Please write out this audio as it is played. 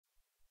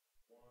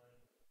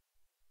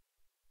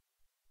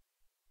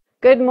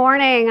Good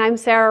morning. I'm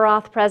Sarah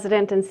Roth,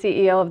 President and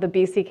CEO of the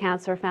BC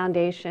Cancer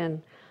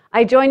Foundation.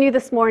 I join you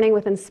this morning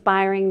with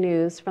inspiring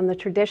news from the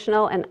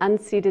traditional and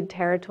unceded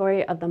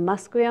territory of the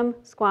Musqueam,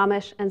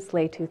 Squamish, and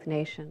Tsleil-Waututh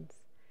Nations.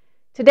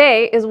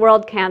 Today is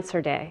World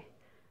Cancer Day,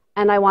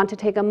 and I want to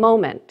take a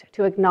moment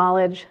to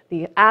acknowledge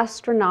the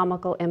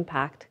astronomical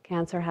impact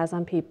cancer has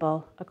on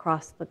people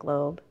across the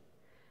globe.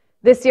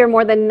 This year,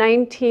 more than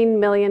 19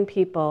 million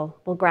people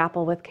will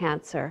grapple with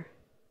cancer,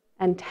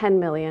 and 10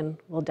 million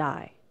will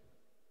die.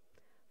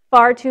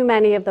 Far too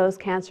many of those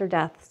cancer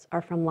deaths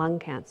are from lung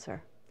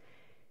cancer.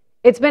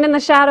 It's been in the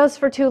shadows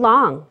for too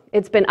long.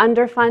 It's been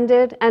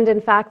underfunded and,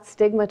 in fact,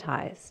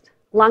 stigmatized.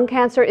 Lung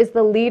cancer is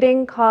the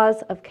leading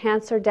cause of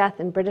cancer death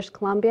in British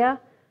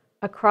Columbia,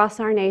 across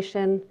our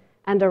nation,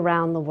 and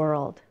around the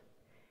world.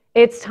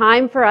 It's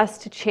time for us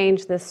to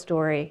change this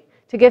story,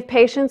 to give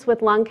patients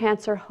with lung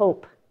cancer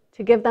hope,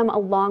 to give them a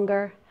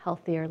longer,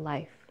 healthier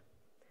life.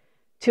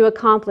 To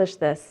accomplish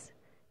this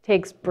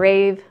takes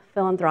brave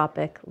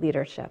philanthropic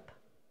leadership.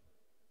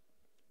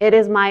 It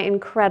is my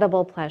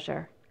incredible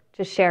pleasure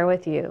to share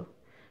with you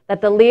that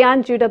the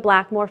Leon Judah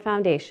Blackmore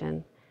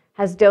Foundation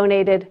has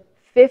donated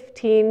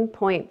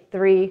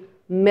 $15.3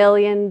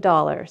 million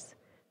to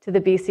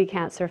the BC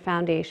Cancer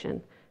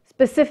Foundation,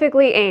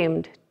 specifically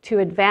aimed to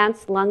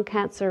advance lung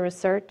cancer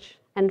research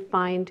and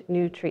find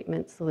new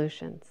treatment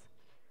solutions.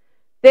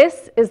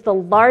 This is the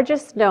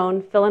largest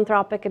known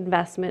philanthropic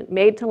investment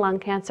made to lung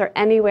cancer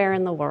anywhere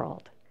in the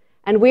world,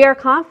 and we are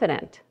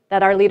confident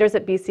that our leaders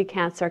at BC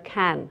Cancer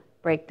can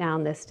break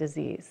down this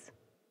disease.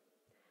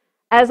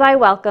 As I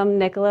welcome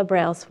Nicola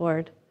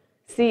Brailsford,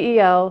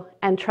 CEO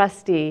and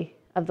trustee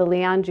of the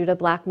Leon Judah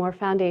Blackmore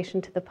Foundation,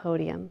 to the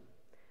podium,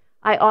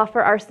 I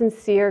offer our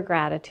sincere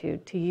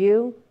gratitude to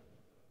you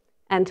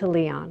and to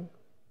Leon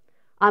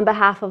on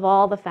behalf of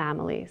all the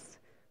families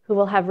who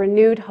will have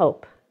renewed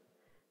hope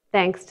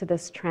thanks to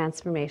this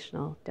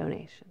transformational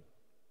donation.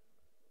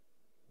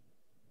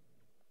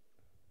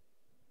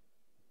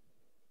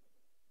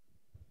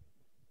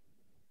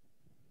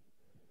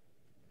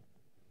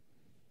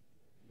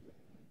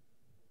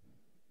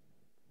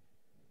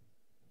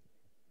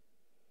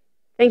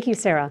 Thank you,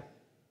 Sarah.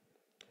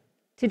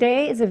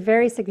 Today is a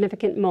very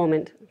significant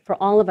moment for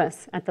all of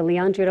us at the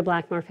Leon Judah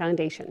Blackmore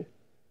Foundation.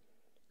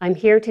 I'm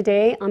here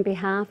today on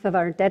behalf of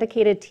our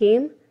dedicated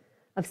team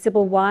of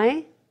Sybil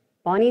Y,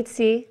 Bonnie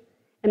C,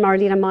 and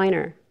Marlena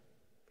Miner,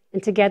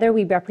 and together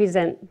we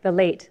represent the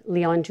late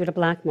Leon Judah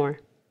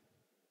Blackmore.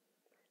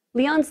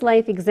 Leon's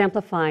life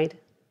exemplified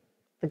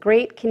the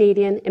great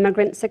Canadian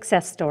immigrant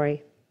success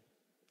story.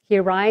 He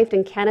arrived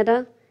in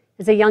Canada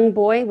as a young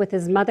boy with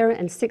his mother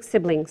and 6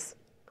 siblings,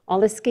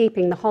 all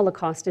escaping the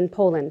Holocaust in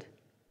Poland.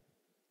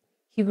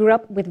 He grew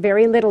up with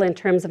very little in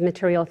terms of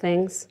material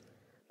things,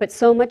 but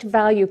so much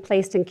value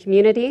placed in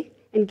community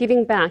and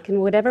giving back in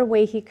whatever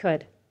way he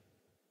could.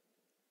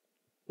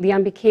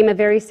 Leon became a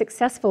very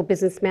successful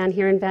businessman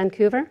here in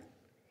Vancouver,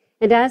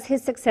 and as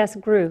his success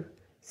grew,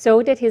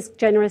 so did his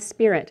generous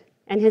spirit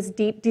and his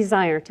deep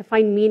desire to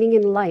find meaning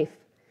in life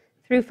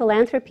through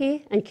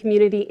philanthropy and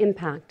community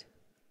impact.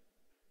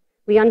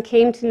 Leon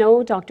came to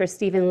know Dr.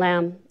 Stephen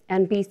Lamb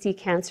and BC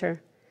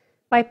Cancer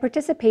by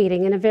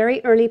participating in a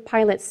very early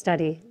pilot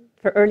study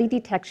for early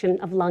detection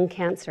of lung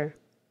cancer.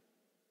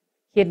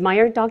 He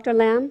admired Dr.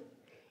 Lamb,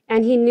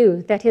 and he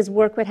knew that his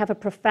work would have a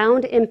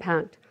profound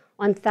impact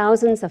on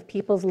thousands of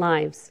people's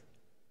lives.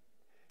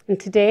 And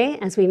today,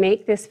 as we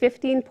make this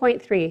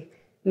 $15.3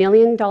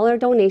 million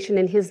donation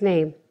in his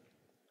name,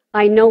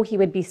 I know he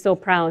would be so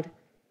proud,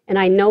 and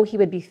I know he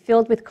would be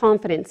filled with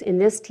confidence in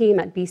this team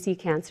at BC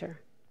Cancer.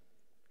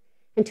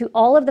 And to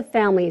all of the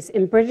families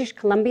in British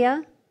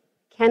Columbia,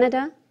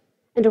 Canada,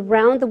 and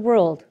around the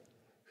world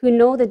who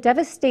know the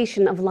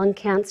devastation of lung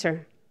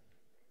cancer,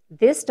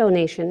 this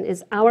donation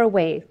is our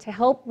way to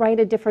help write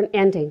a different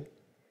ending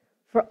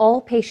for all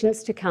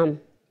patients to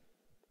come.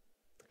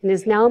 It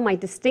is now my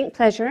distinct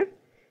pleasure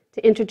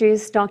to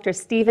introduce Dr.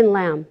 Stephen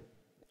Lamb,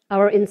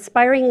 our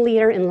inspiring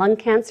leader in lung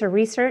cancer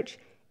research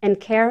and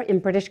care in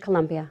British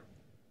Columbia.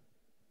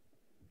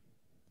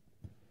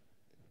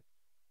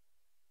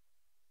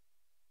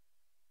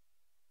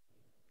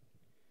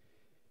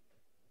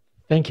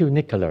 Thank you,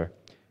 Nicola.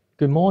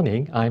 Good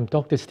morning, I'm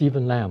Dr.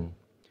 Stephen Lamb.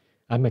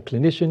 I'm a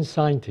clinician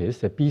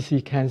scientist at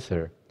BC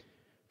Cancer.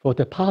 For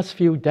the past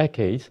few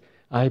decades,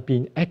 I've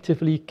been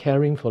actively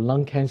caring for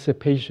lung cancer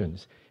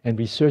patients and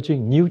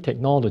researching new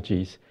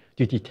technologies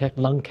to detect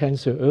lung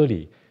cancer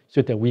early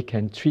so that we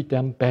can treat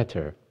them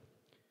better.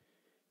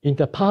 In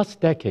the past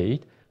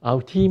decade,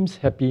 our teams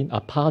have been a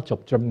part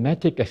of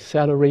dramatic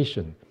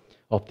acceleration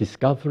of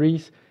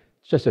discoveries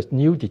such as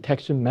new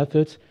detection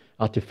methods,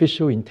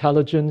 artificial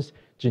intelligence,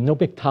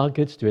 genomic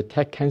targets to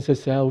attack cancer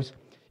cells,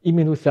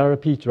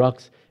 immunotherapy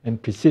drugs,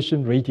 and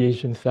precision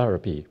radiation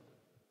therapy.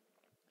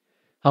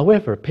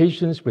 However,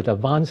 patients with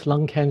advanced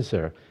lung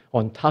cancer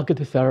on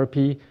targeted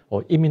therapy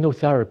or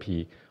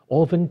immunotherapy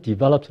often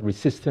develop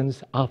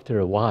resistance after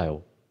a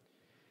while.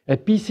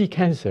 At BC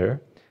Cancer,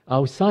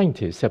 our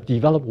scientists have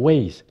developed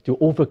ways to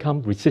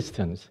overcome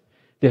resistance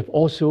They've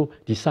also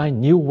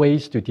designed new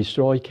ways to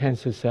destroy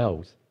cancer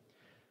cells.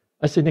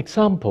 As an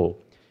example,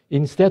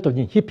 instead of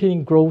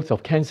inhibiting growth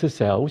of cancer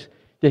cells,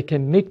 they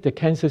can make the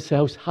cancer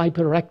cells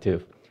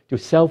hyperactive to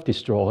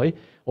self-destroy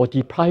or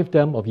deprive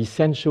them of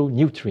essential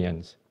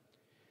nutrients.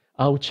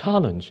 Our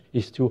challenge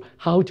is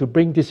how to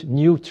bring these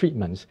new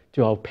treatments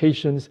to our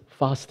patients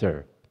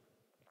faster.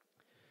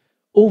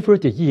 Over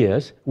the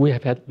years, we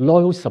have had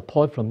loyal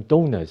support from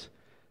donors,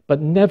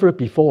 but never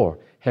before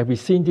have we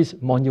seen this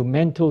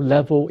monumental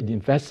level of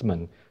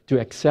investment to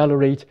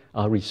accelerate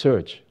our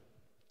research.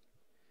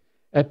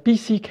 At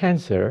BC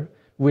Cancer,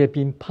 we have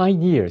been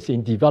pioneers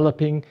in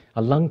developing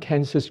a lung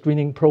cancer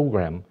screening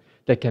program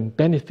that can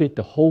benefit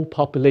the whole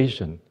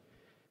population.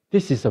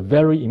 This is a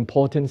very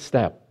important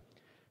step.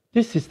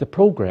 This is the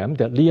program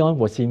that Leon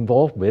was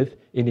involved with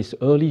in his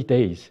early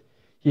days.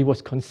 He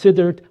was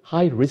considered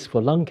high risk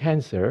for lung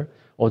cancer,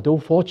 although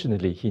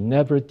fortunately he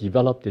never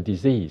developed the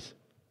disease.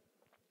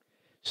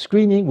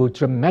 Screening will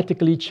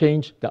dramatically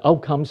change the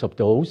outcomes of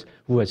those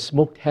who have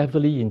smoked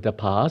heavily in the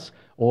past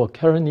or are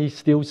currently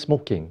still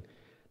smoking.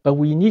 But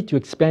we need to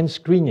expand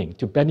screening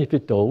to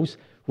benefit those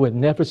who have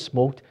never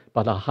smoked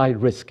but are high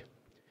risk.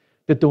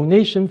 The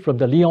donation from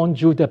the Leon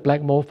Judah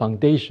Blackmore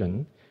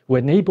Foundation will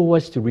enable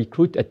us to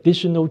recruit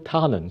additional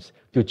talents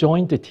to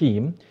join the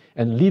team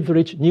and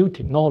leverage new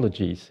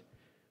technologies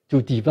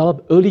to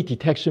develop early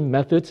detection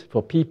methods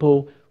for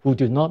people who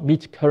do not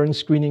meet current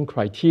screening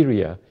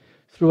criteria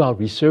through our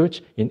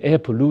research in air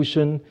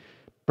pollution,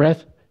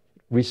 breath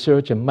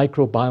research, and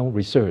microbiome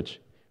research.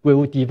 We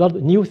will develop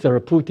new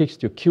therapeutics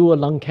to cure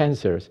lung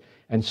cancers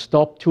and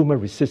stop tumor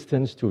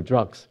resistance to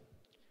drugs.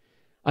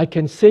 I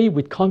can say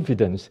with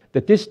confidence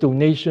that this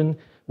donation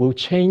will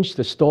change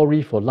the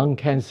story for lung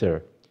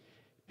cancer.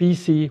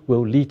 BC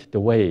will lead the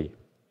way.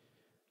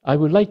 I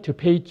would like to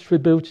pay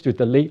tribute to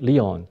the late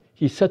Leon.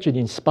 He's such an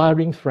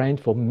inspiring friend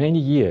for many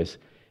years,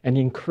 an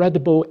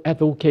incredible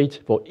advocate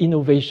for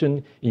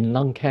innovation in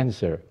lung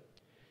cancer.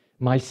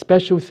 My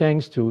special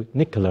thanks to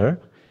Nicola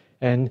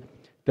and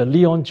the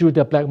Leon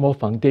Judah Blackmore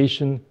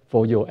Foundation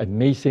for your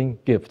amazing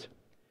gift.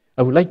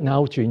 I would like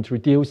now to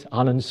introduce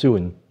Alan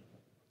Soon.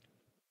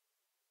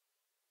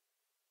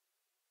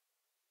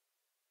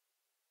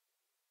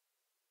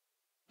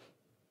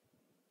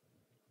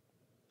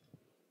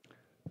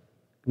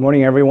 Good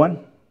morning,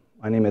 everyone.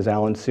 My name is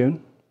Alan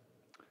Soon.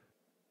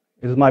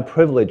 It is my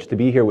privilege to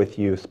be here with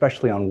you,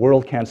 especially on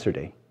World Cancer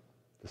Day,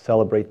 to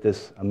celebrate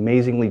this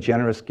amazingly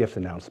generous gift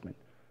announcement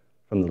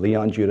from the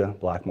Leon Judah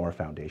Blackmore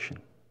Foundation.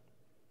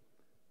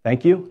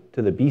 Thank you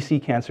to the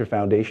BC Cancer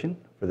Foundation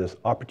for this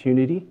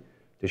opportunity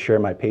to share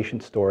my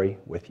patient story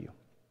with you.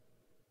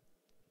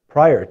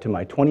 Prior to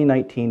my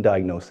 2019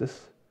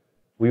 diagnosis,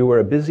 we were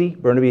a busy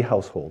Burnaby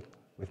household,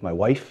 with my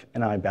wife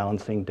and I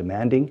balancing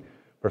demanding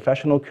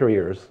professional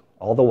careers,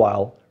 all the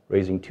while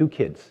raising 2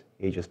 kids,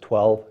 ages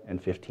 12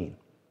 and 15.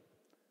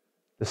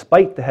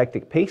 Despite the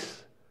hectic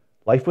pace,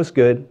 life was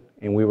good,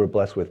 and we were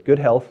blessed with good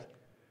health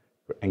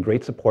and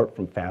great support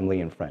from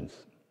family and friends.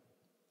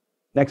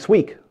 Next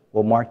week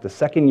will mark the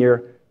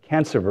 2nd-year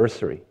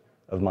cancerversary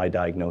of my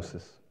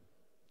diagnosis.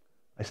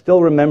 I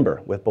still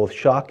remember with both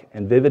shock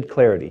and vivid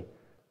clarity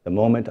the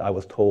moment I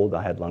was told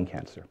I had lung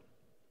cancer.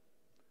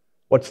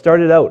 What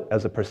started out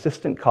as a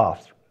persistent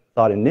cough,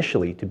 thought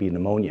initially to be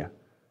pneumonia,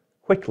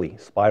 quickly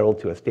spiraled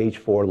to a stage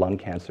 4 lung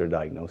cancer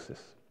diagnosis.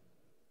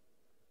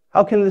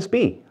 How can this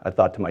be? I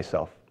thought to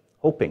myself,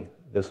 hoping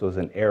this was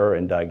an error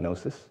in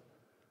diagnosis.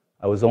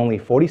 I was only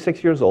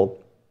 46 years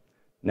old,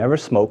 never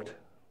smoked,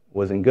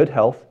 was in good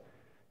health,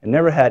 and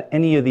never had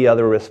any of the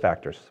other risk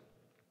factors.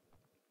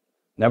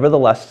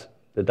 Nevertheless,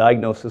 the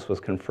diagnosis was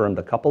confirmed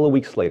a couple of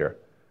weeks later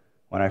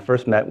when I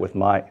first met with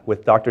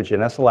Dr.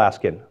 Janessa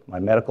Laskin, my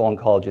medical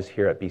oncologist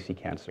here at BC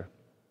Cancer.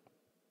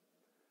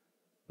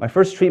 My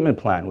first treatment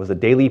plan was a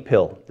daily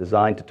pill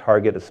designed to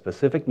target a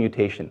specific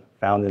mutation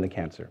found in the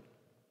cancer.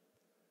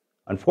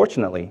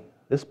 Unfortunately,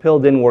 this pill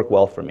didn't work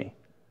well for me,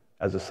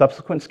 as a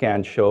subsequent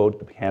scan showed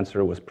the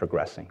cancer was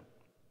progressing.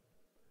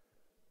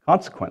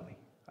 Consequently,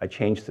 I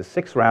changed to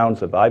 6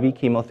 rounds of IV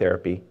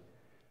chemotherapy,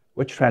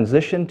 which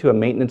transitioned to a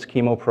maintenance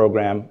chemo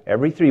program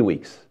every 3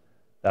 weeks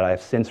that I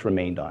have since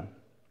remained on.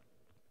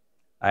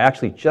 I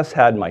actually just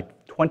had my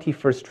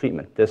 21st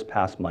treatment this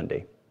past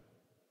Monday.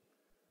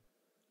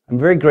 I'm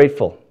very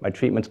grateful my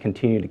treatments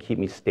continue to keep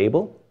me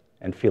stable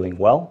and feeling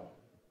well.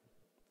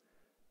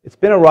 It's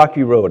been a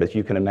rocky road, as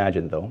you can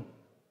imagine, though.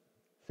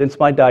 Since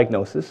my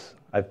diagnosis,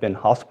 I've been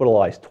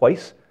hospitalized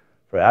twice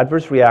for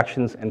adverse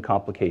reactions and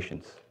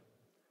complications.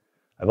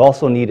 I've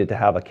also needed to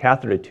have a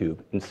catheter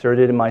tube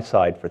inserted in my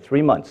side for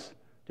 3 months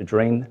to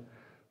drain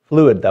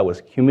fluid that was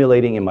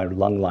accumulating in my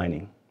lung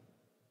lining.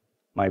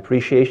 My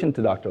appreciation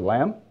to Dr.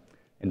 Lam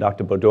and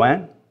Dr.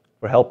 Baudouin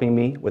for helping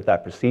me with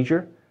that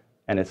procedure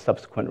and its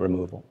subsequent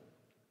removal.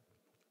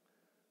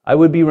 I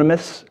would be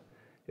remiss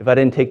if I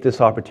didn't take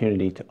this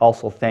opportunity to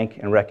also thank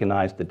and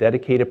recognize the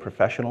dedicated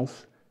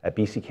professionals at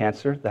BC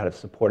Cancer that have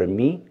supported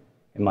me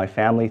and my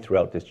family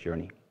throughout this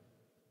journey.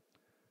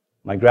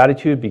 My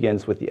gratitude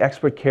begins with the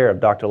expert care of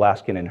Dr.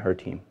 Laskin and her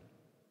team.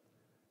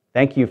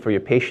 Thank you for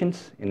your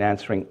patience in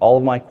answering all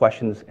of my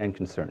questions and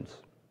concerns.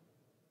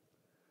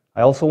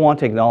 I also want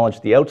to acknowledge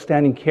the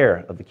outstanding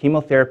care of the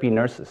chemotherapy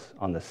nurses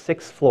on the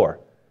 6th floor,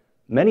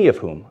 many of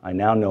whom I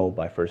now know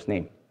by first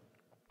name.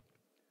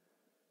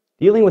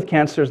 Dealing with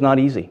cancer is not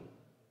easy,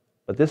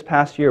 but this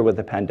past year with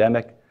the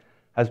pandemic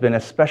has been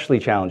especially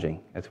challenging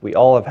as we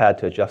all have had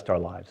to adjust our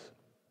lives.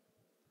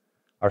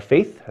 Our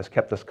faith has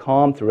kept us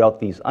calm throughout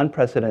these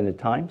unprecedented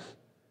times,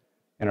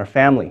 and our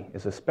family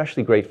is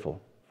especially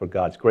grateful for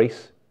God's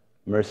grace,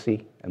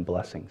 mercy, and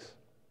blessings.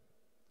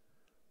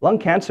 Lung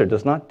cancer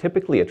does not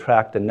typically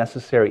attract the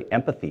necessary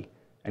empathy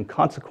and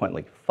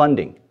consequently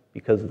funding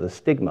because of the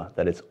stigma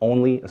that it's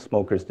only a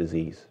smoker's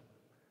disease.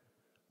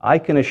 I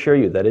can assure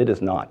you that it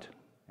is not,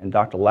 and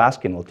Dr.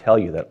 Laskin will tell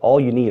you that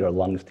all you need are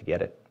lungs to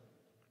get it.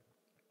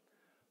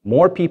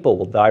 More people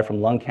will die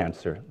from lung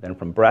cancer than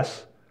from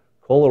breast,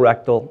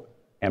 colorectal,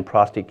 and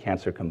prostate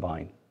cancer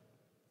combined.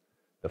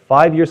 The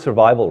 5-year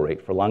survival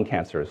rate for lung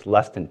cancer is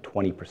less than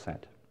 20%.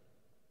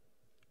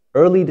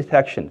 Early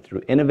detection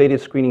through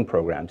innovative screening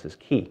programs is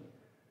key,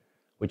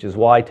 which is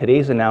why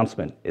today's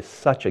announcement is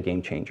such a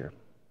game changer.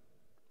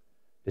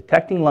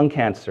 Detecting lung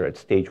cancer at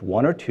stage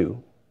 1 or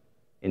 2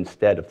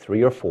 instead of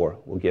 3 or 4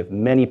 will give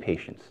many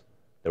patients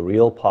the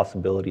real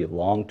possibility of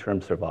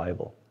long-term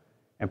survival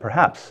and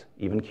perhaps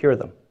even cure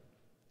them.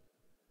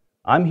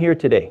 I'm here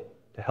today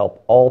to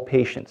help all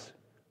patients,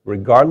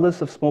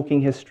 regardless of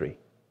smoking history,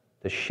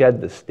 to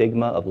shed the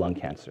stigma of lung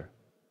cancer.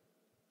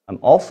 I'm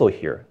also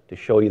here to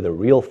show you the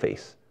real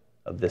face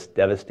of this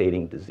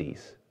devastating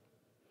disease.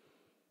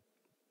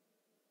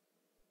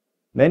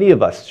 Many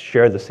of us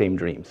share the same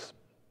dreams: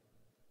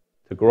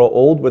 to grow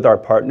old with our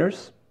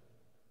partners,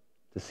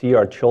 to see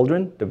our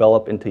children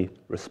develop into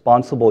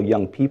responsible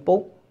young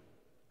people,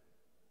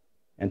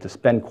 and to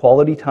spend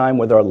quality time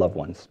with our loved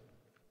ones.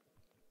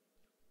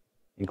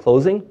 In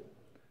closing,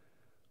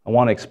 I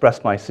want to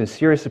express my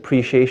sincerest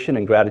appreciation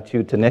and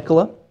gratitude to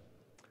Nicola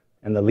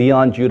and the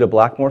Leon Judah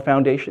Blackmore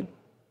Foundation.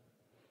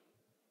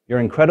 Your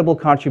incredible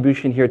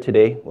contribution here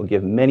today will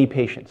give many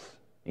patients,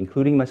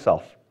 including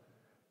myself,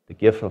 the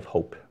gift of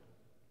hope.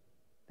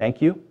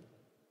 Thank you.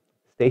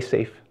 Stay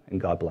safe,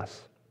 and God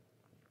bless.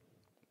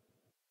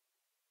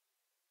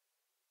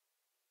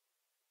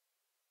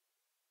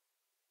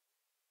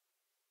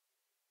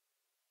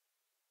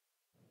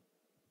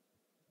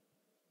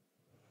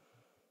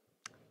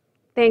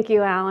 Thank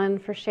you, Alan,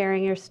 for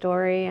sharing your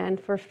story and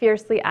for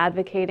fiercely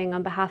advocating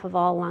on behalf of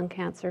all lung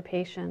cancer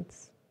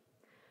patients.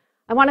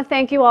 I want to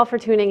thank you all for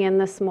tuning in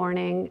this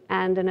morning,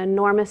 and an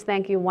enormous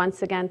thank you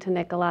once again to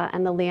Nicola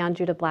and the Leon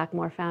Judah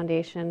Blackmore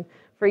Foundation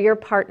for your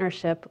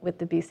partnership with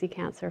the BC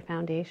Cancer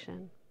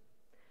Foundation.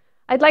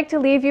 I'd like to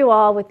leave you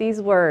all with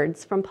these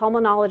words from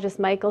pulmonologist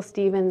Michael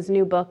Stevens'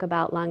 new book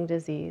about lung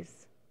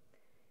disease.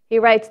 He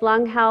writes,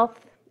 "Lung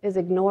health is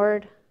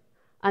ignored,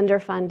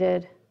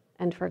 underfunded,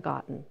 and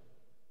forgotten.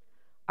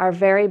 Our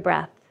very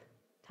breath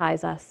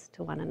ties us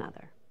to one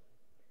another."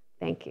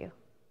 Thank you.